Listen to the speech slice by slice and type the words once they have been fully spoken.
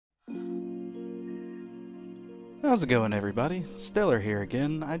How's it going, everybody? Stellar here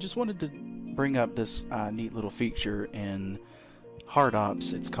again. I just wanted to bring up this neat little feature in Hard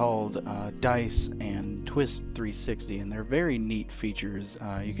Ops. It's called Dice and Twist 360, and they're very neat features.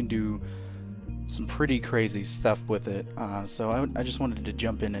 You can do some pretty crazy stuff with it, so I just wanted to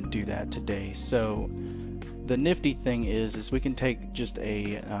jump in and do that today. So the nifty thing is we can take just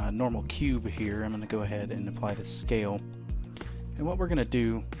a normal cube here. I'm going to go ahead and apply the scale. And what we're going to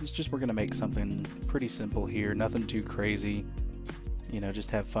do is we're going to make something pretty simple here, nothing too crazy, you know, just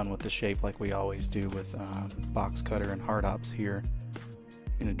have fun with the shape like we always do with box cutter and hard ops here.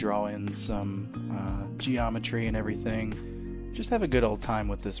 Going to draw in some geometry and everything, just have a good old time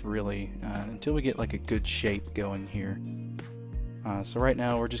with this really until we get like a good shape going here. So right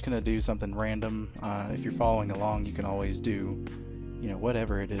now we're just going to do something random. If you're following along, you can always do, you know,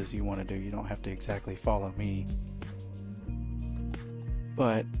 whatever it is you want to do. You don't have to exactly follow me.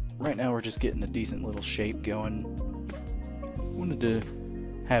 But right now we're just getting a decent little shape going. Wanted to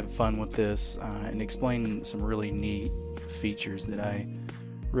have fun with this and explain some really neat features that I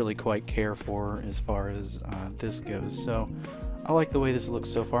really quite care for as far as this goes. So I like the way this looks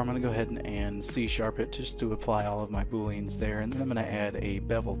so far. I'm going to go ahead and C-sharp it just to apply all of my booleans there, and then I'm going to add a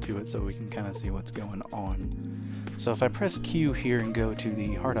bevel to it so we can kind of see what's going on. So if I press Q here and go to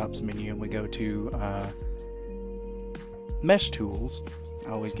the Hard Ops menu and we go to Mesh Tools, I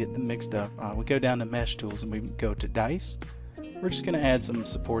always get them mixed up. We go down to Mesh Tools and we go to Dice. We're just going to add some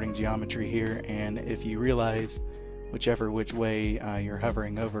supporting geometry here, and if you realize which way you're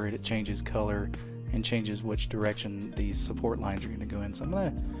hovering over it, it changes color and changes which direction these support lines are going to go in. So I'm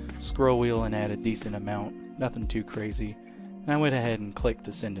going to scroll wheel and add a decent amount, nothing too crazy. And I went ahead and clicked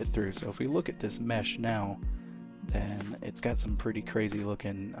to send it through. So if we look at this mesh now, then it's got some pretty crazy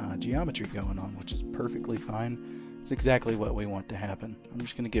looking geometry going on, which is perfectly fine. It's exactly what we want to happen. I'm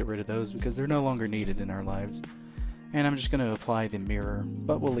just going to get rid of those because they're no longer needed in our lives. And I'm just going to apply the mirror,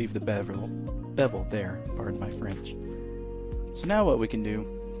 but we'll leave the bevel there, pardon my French. So now what we can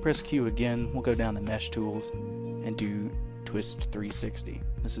do, press Q again, we'll go down to Mesh Tools and do Twist 360.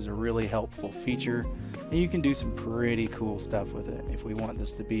 This is a really helpful feature, and you can do some pretty cool stuff with it. If we want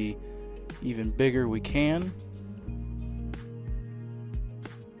this to be even bigger, we can.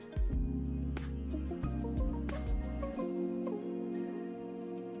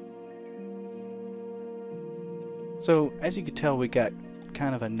 So as you can tell, we got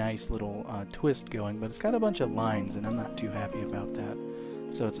kind of a nice little twist going, but it's got a bunch of lines and I'm not too happy about that.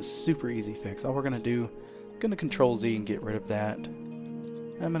 So it's a super easy fix. All we're going to do, I'm going to Control Z and get rid of that.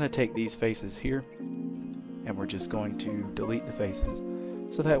 I'm going to take these faces here and we're just going to delete the faces.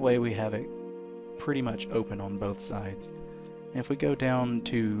 So that way we have it pretty much open on both sides. And if we go down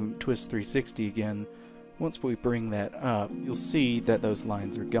to Twist 360 again, once we bring that up, you'll see that those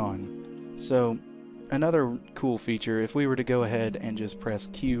lines are gone. So another cool feature, if we were to go ahead and just press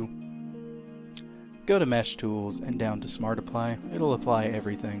Q, go to Mesh Tools and down to Smart Apply, it'll apply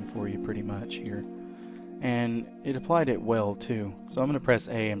everything for you pretty much here. And it applied it well too. So I'm going to press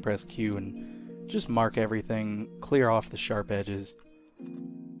A and press Q and just mark everything, clear off the sharp edges.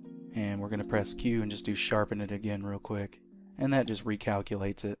 And we're going to press Q and just do sharpen it again real quick. And that just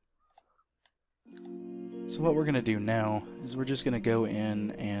recalculates it. So what we're going to do now is we're just going to go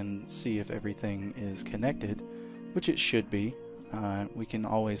in and see if everything is connected, which it should be. We can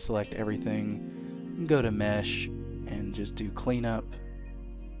always select everything, go to Mesh, and just do Cleanup,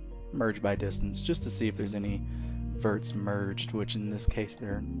 Merge by Distance, just to see if there's any verts merged, which in this case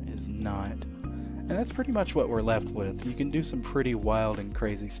there is not. And that's pretty much what we're left with. You can do some pretty wild and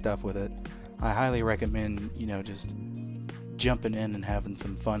crazy stuff with it. I highly recommend, you know, just jumping in and having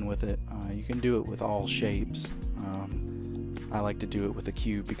some fun with it. You can do it with all shapes. I like to do it with a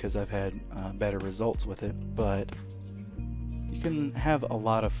cube because I've had better results with it, but you can have a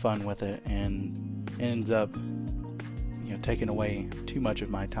lot of fun with it, and it ends up, you know, taking away too much of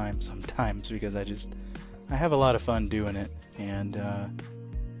my time sometimes because I have a lot of fun doing it, and you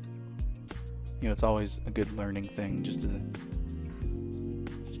know, it's always a good learning thing just to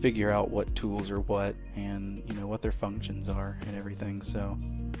figure out what tools are what, and you know what their functions are and everything. So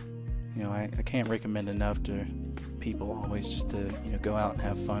you know, I can't recommend enough to people always just to, you know, go out and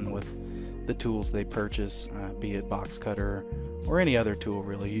have fun with the tools they purchase, be it box cutter or any other tool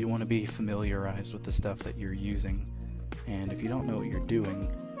really. You want to be familiarized with the stuff that you're using, and if you don't know what you're doing,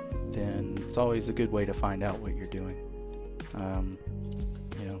 then it's always a good way to find out what you're doing.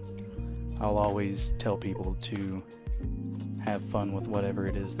 You know, I'll always tell people to have fun with whatever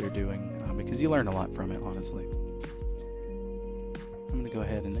it is they're doing because you learn a lot from it, honestly. I'm going to go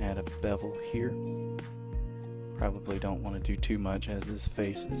ahead and add a bevel here. Probably don't want to do too much as this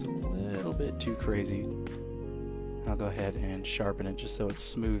face is a little bit too crazy. I'll go ahead and sharpen it just so it's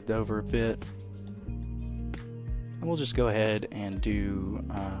smoothed over a bit. And we'll just go ahead and do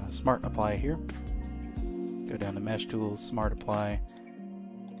Smart Apply here. Go down to Mesh Tools, Smart Apply.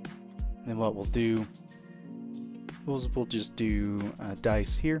 And then what we'll do is we'll just do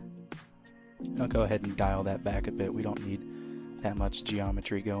Dice here. I'll go ahead and dial that back a bit. We don't need that much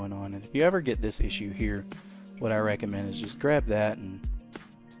geometry going on. And if you ever get this issue here, what I recommend is just grab that and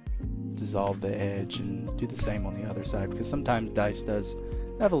dissolve the edge and do the same on the other side, because sometimes Dice does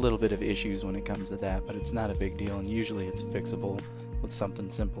have a little bit of issues when it comes to that, but it's not a big deal, and usually it's fixable with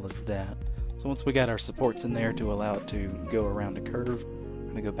something simple as that. So once we got our supports in there to allow it to go around a curve, I'm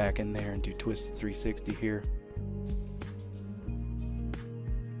going to go back in there and do Twist 360 here.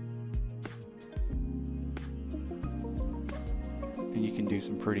 And you can do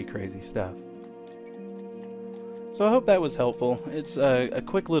some pretty crazy stuff. So I hope that was helpful. It's a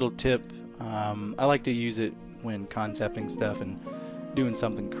quick little tip. I like to use it when concepting stuff and doing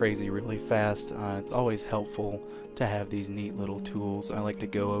something crazy really fast. It's always helpful to have these neat little tools. I like to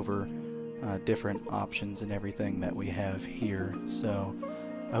go over different options and everything that we have here. So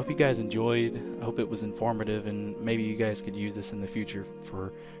I hope you guys enjoyed. I hope it was informative, and maybe you guys could use this in the future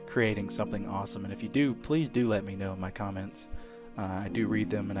for creating something awesome. And if you do, please do let me know in my comments. I do read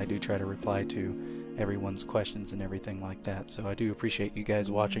them, and I do try to reply to everyone's questions and everything like that. So I do appreciate you guys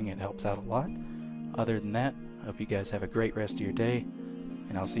watching. It helps out a lot. Other than that, I hope you guys have a great rest of your day,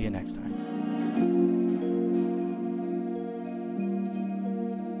 and I'll see you next time.